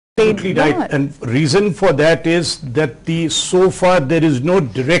Absolutely right. And reason for that is that so far there is no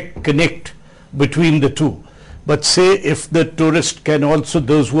direct connect between the two. But say if the tourist can also,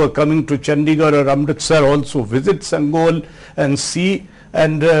 those who are coming to Chandigarh or Amritsar, also visit Sangol and see,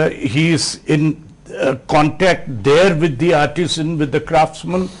 and he is in contact there with the artisan, with the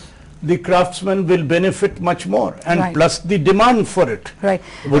craftsman will benefit much more, and plus the demand for it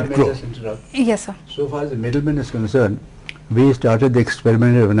would grow. Yes, sir. So far as the middleman is concerned, we started the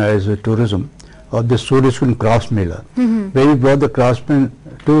experiment organized with tourism of the Surajkund Crafts Mela, where we brought the craftsmen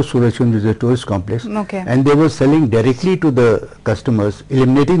to Surajkund, which is a tourist complex, and they were selling directly to the customers,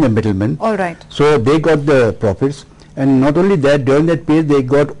 eliminating the middlemen. All right. So they got the profits, and not only that, during that period they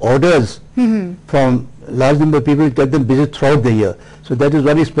got orders from large number of people to get them busy throughout the year. So that is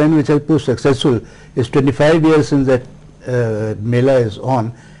one experiment which has proved successful. It's 25 years since that Mela is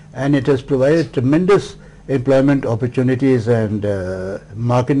on, and it has provided tremendous employment opportunities and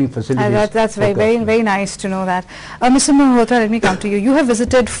marketing facilities. That's very nice to know that. Mr. Malhotra, let me come to you. You have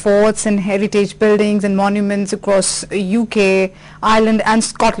visited forts and heritage buildings and monuments across UK, Ireland and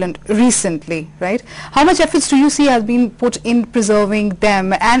Scotland recently, right? How much efforts do you see has been put in preserving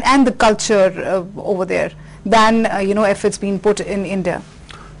them and the culture over there than efforts being put in India?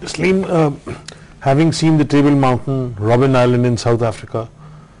 Tasleem, having seen the Table Mountain, Robben Island in South Africa,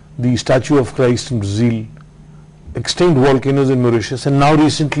 the Statue of Christ in Brazil, extinct volcanoes in Mauritius, and now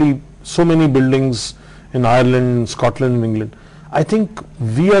recently so many buildings in Ireland, Scotland and England, I think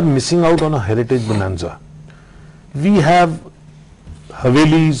we are missing out on a heritage bonanza. We have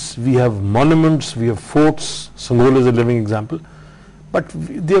Havelis, we have monuments, we have forts. Sangol is a living example, but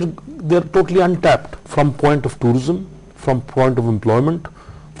they're totally untapped from point of tourism, from point of employment,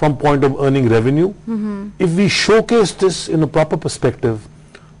 from point of earning revenue. If we showcase this in a proper perspective,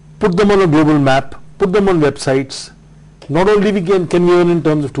 put them on a global map, put them on websites, not only can we earn in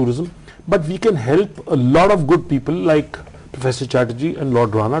terms of tourism, but we can help a lot of good people like Professor Chatterjee and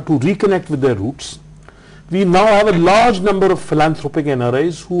Lord Rana to reconnect with their roots. We now have a large number of philanthropic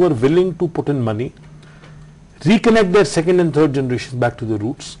NRIs who are willing to put in money, reconnect their second and third generations back to their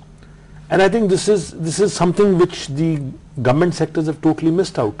roots. And I think this is something which the government sectors have totally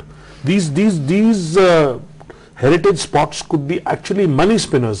missed out. These heritage spots could be actually money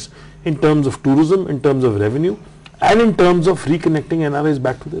spinners in terms of tourism, in terms of revenue, and in terms of reconnecting NRIs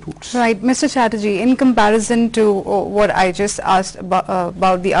back to their roots. Right. Mr. Chatterjee, in comparison to what I just asked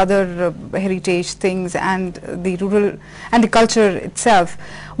about the other heritage things and the rural and the culture itself,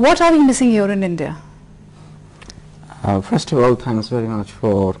 what are we missing here in India? First of all, thanks very much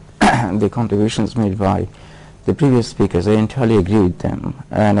for the contributions made by the previous speakers. I entirely agree with them,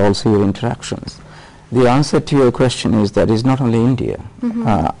 and also your interactions. The answer to your question is that it's not only India.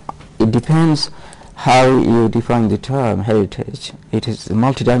 It depends how you define the term heritage. It is a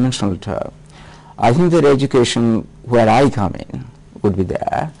multidimensional term. I think that education, where I come in, would be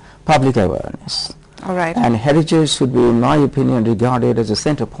there, public awareness. All right. And heritage should be, in my opinion, regarded as a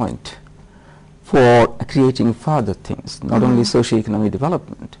center point for creating further things, not only socio-economic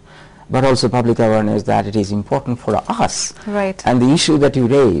development, but also public awareness that it is important for us. Right. And the issue that you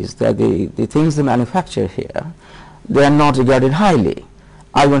raised, that the things they manufacture here, they are not regarded highly.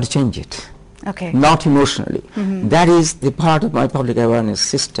 I want to change it. Okay. Not emotionally. That is the part of my public awareness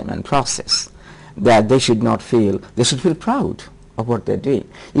system and process, that they should not feel, they should feel proud of what they're doing.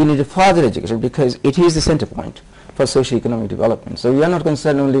 You need a further education because it is the center point for socio-economic development. So we are not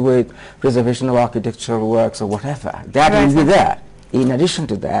concerned only with preservation of architectural works or whatever. That will be there. In addition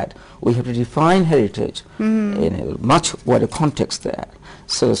to that, we have to define heritage in a much wider context there,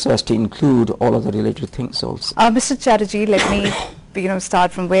 so as to include all of the related things also. Mr. Chatterjee, let me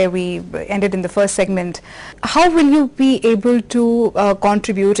start from where we ended in the first segment. How will you be able to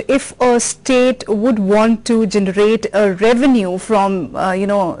contribute if a state would want to generate a revenue from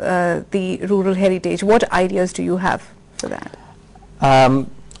the rural heritage? What ideas do you have for that?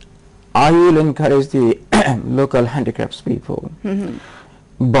 I will encourage the local handicrafts people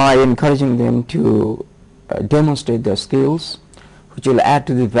by encouraging them to demonstrate their skills, which will add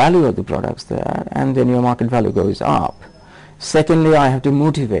to the value of the products there, and then your market value goes up. Secondly, I have to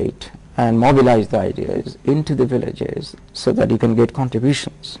motivate and mobilize the ideas into the villages so that you can get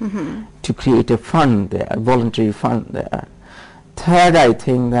contributions to create a fund there, a voluntary fund there. Third, I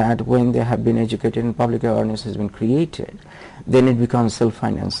think that when they have been educated and public awareness has been created, then it becomes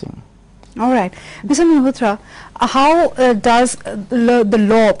self-financing. All right. Mr. Malhotra, how does the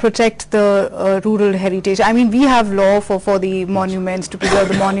law protect the rural heritage? I mean, we have law for the monuments, to preserve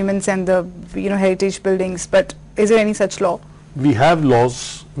the monuments and the heritage buildings, but is there any such law? We have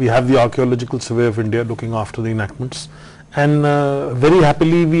laws. We have the Archaeological Survey of India looking after the enactments, And very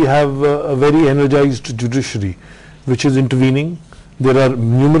happily we have a very energized judiciary which is intervening. There are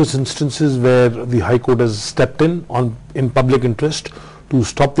numerous instances where the High Court has stepped in public interest to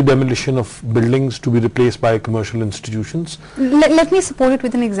stop the demolition of buildings to be replaced by commercial institutions. Let me support it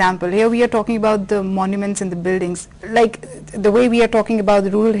with an example. Here we are talking about the monuments and the buildings, like the way we are talking about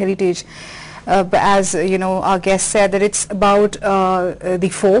the rural heritage. As you know, our guest said that it's about the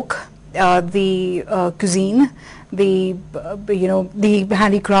folk, the cuisine, the the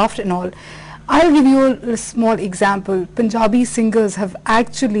handicraft and all. I'll give you a small example. Punjabi singers have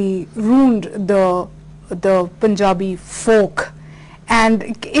actually ruined the Punjabi folk.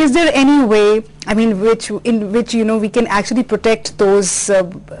 And is there any way, I mean, in which we can actually protect those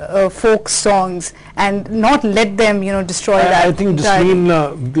folk songs and not let them destroy that? I think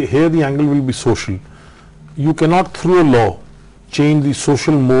here the angle will be social. You cannot through a law change the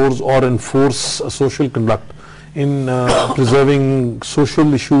social mores or enforce a social conduct in preserving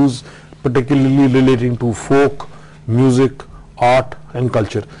social issues, particularly relating to folk, music, art and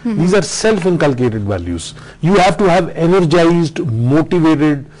culture. These are self-inculcated values. You have to have energized,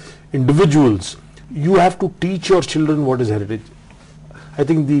 motivated individuals. You have to teach your children what is heritage. I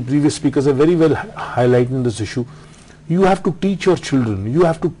think the previous speakers have very well highlighted this issue. You have to teach your children. You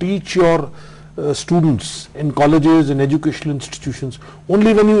have to teach your students in colleges and educational institutions.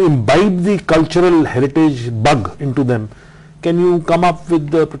 Only when you imbibe the cultural heritage bug into them can you come up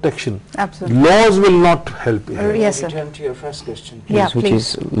with the protection. Absolutely. Laws will not help. Yes, sir. Return to your first question, please, Yeah, which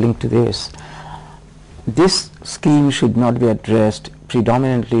please. is linked to this. This scheme should not be addressed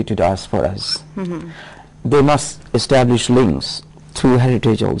predominantly to diasporas. They must establish links through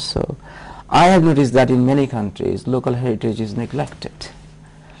heritage also. I have noticed that in many countries, local heritage is neglected.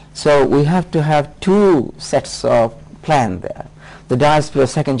 So we have to have two sets of plan there. The diaspora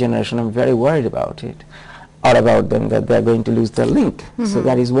second generation, I'm very worried about it, or about them, that they're going to lose their link. So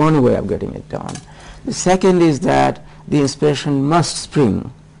that is one way of getting it done. The second is that the inspiration must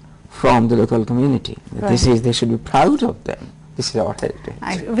spring from the local community. This is, they should be proud of them. This is our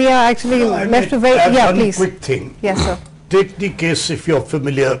heritage. We are actually left to very, one please. quick thing. Yes, sir. Take the case, if you're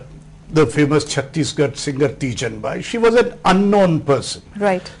familiar, the famous Chhattisgarh singer Tijan Bai. She was an unknown person.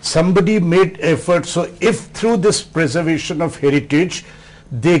 Right. Somebody made effort. So if through this preservation of heritage,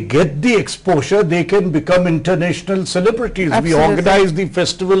 they get the exposure, they can become international celebrities. Absolutely. We organize the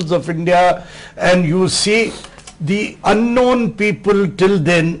festivals of India, and you see the unknown people till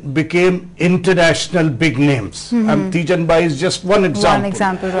then became international big names. And Tijan Bai is just one example. One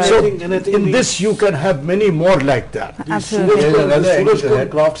example, right. So And I think in this you can have many more like that. Absolutely. There's another angle to Surajpur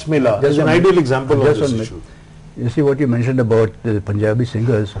that. Crafts Mela Just is an one ideal minute. example of Just this 1 issue. minute. You see what you mentioned about the Punjabi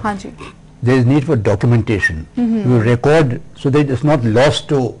singers. Hanji. There is need for documentation. You record so that it's not lost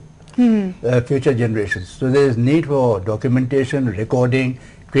to future generations. So there is need for documentation, recording,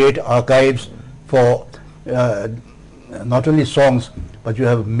 create archives for not only songs, but you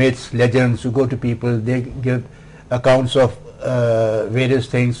have myths, legends. You go to people, they give accounts of various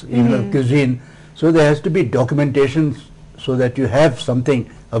things, even of cuisine. So there has to be documentation so that you have something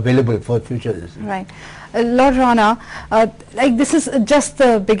available for future. Right. Lord Rana, like this is just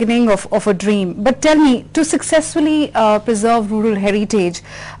the beginning of a dream. But tell me, to successfully preserve rural heritage,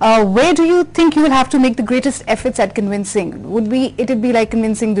 where do you think you will have to make the greatest efforts at convincing? Would it be like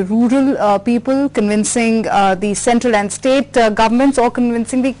convincing the rural people, convincing the central and state governments, or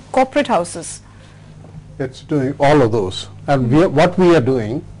convincing the corporate houses? It's doing all of those. And what we are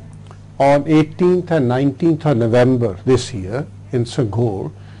doing on 18th and 19th of November this year in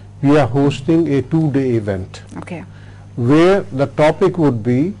Sangor, we are hosting a 2-day event Okay. where the topic would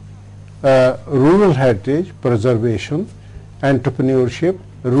be rural heritage preservation, entrepreneurship,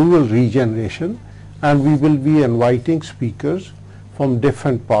 rural regeneration, and we will be inviting speakers from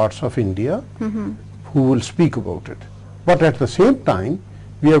different parts of India who will speak about it. But at the same time,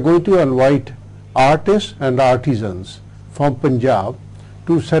 we are going to invite artists and artisans from Punjab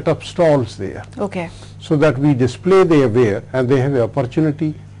to set up stalls there, Okay. so that we display their ware and they have the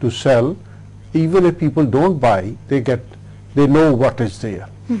opportunity to sell. Even if people don't buy, they know what is there.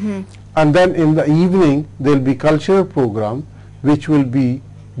 And then in the evening there will be cultural program which will be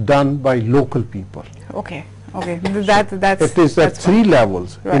done by local people. Okay. Okay. That's It is at that's 3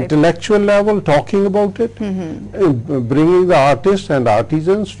 levels: Right. intellectual level, talking about it, bringing the artists and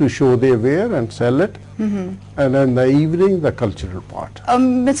artisans to show their ware and sell it, and in the evening the cultural part.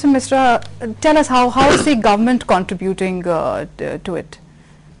 Mr. Misra, tell us how is the government contributing to it?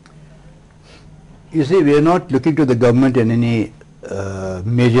 You see, we are not looking to the government in any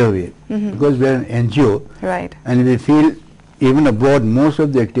major way, because we are an NGO, Right. and we feel even abroad most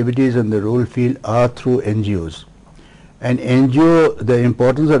of the activities in the rural field are through NGOs. And NGO, the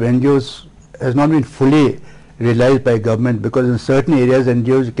importance of NGOs has not been fully realized by government, because in certain areas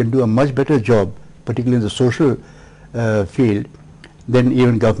NGOs can do a much better job, particularly in the social field, than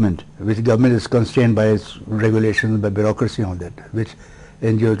even government, which government is constrained by its regulations, by bureaucracy on that, which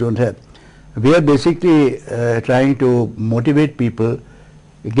NGOs don't have. We are basically trying to motivate people.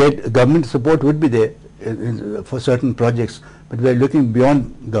 Government support would be there for certain projects, but we are looking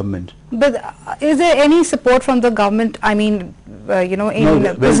beyond government. But is there any support from the government, I mean,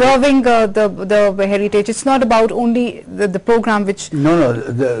 in preserving the heritage? It's not about only the program which... No,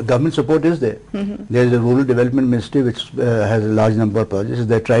 the government support is there. There is a Rural Development Ministry which has a large number of projects.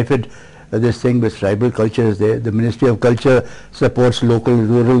 The TRIFED, this thing with tribal culture is there. The Ministry of Culture supports local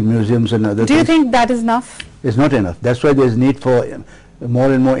rural museums and other things. Do you think that is enough? It's not enough. That's why there is need for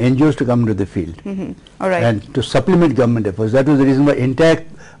more and more NGOs to come into the field. All right. And to supplement government efforts. That was the reason why INTACT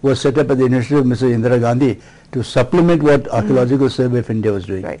was set up at the initiative of Mrs. Indira Gandhi, to supplement what Archaeological Survey of India was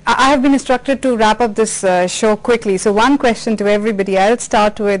doing. Right. I have been instructed to wrap up this show quickly. So one question to everybody. I'll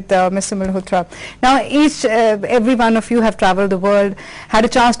start with Mr. Malhotra. Now, every one of you have traveled the world, had a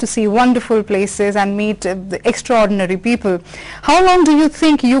chance to see wonderful places and meet the extraordinary people. How long do you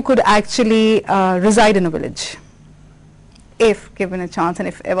think you could actually reside in a village, if given a chance and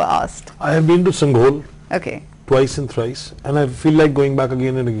if ever asked? I have been to Sanghol. Okay. Twice and thrice, and I feel like going back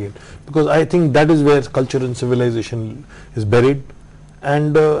again and again, because I think that is where culture and civilization is buried,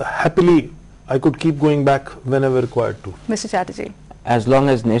 and happily I could keep going back whenever required to. Mr. Chatterjee. As long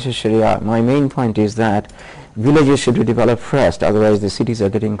as necessary. My main point is that villages should be developed first, otherwise the cities are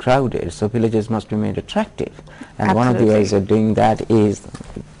getting crowded, so villages must be made attractive, and one of the ways of doing that is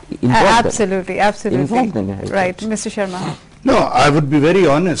absolutely. involve them in heritage. Right. Mr. Sharma. No, I would be very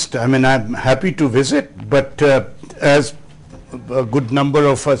honest. I mean, I'm happy to visit, but as a good number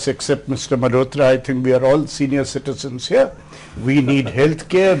of us, except Mr. Malhotra, I think we are all senior citizens here. We need health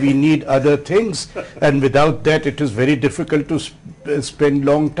care, we need other things, and without that it is very difficult to spend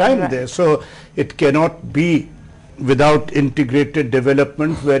long time there. So it cannot be without integrated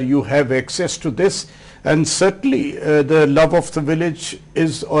development where you have access to this. And certainly the love of the village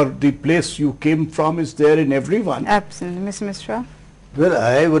is, or the place you came from, is there in everyone. Absolutely. Mr. Mishra? Well,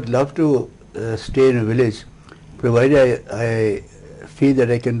 I would love to stay in a village, provided I feel that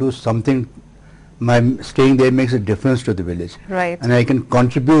I can do something. My staying there makes a difference to the village. Right. And I can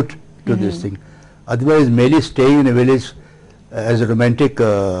contribute to this thing. Otherwise, merely staying in a village as a romantic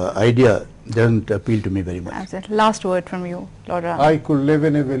idea doesn't appeal to me very much. Absolutely. Last word from you, Lord Rana. I could live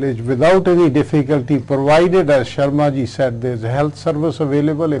in a village without any difficulty, provided, as Sharma ji said, there's a health service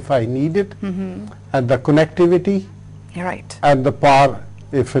available if I need it, and the connectivity, Right. and the power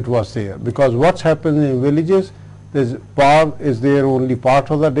if it was there. Because what's happened in villages, there's power is there only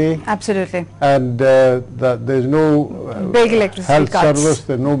part of the day, Absolutely. and there's no Big electricity health cuts. service,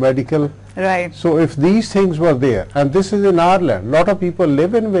 there's no medical. Right. So if these things were there, and this is in our land, a lot of people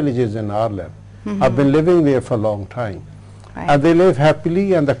live in villages in our land. I've been living there for a long time. Right. And they live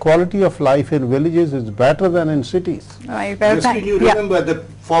happily, and the quality of life in villages is better than in cities. Right. Well, Yes, can you remember the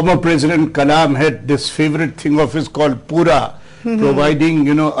former President Kalam had this favorite thing of his called Pura, providing,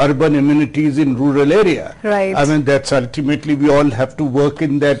 urban amenities in rural area. Right. I mean, that's ultimately we all have to work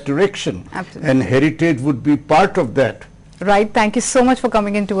in that direction. Absolutely. And heritage would be part of that. Right. Thank you so much for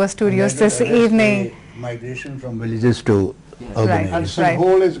coming into our studios this evening. Migration from villages to urban Right. areas. And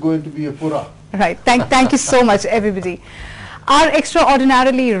Sanghol is going to be a pura. Right. Thank you so much, everybody. Our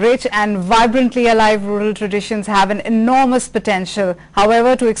extraordinarily rich and vibrantly alive rural traditions have an enormous potential.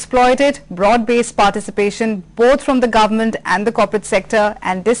 However, to exploit it, broad-based participation both from the government and the corporate sector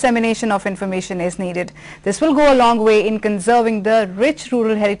and dissemination of information is needed. This will go a long way in conserving the rich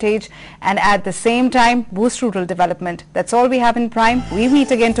rural heritage and at the same time boost rural development. That's all we have in Prime. We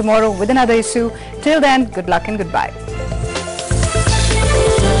meet again tomorrow with another issue. Till then, good luck and goodbye.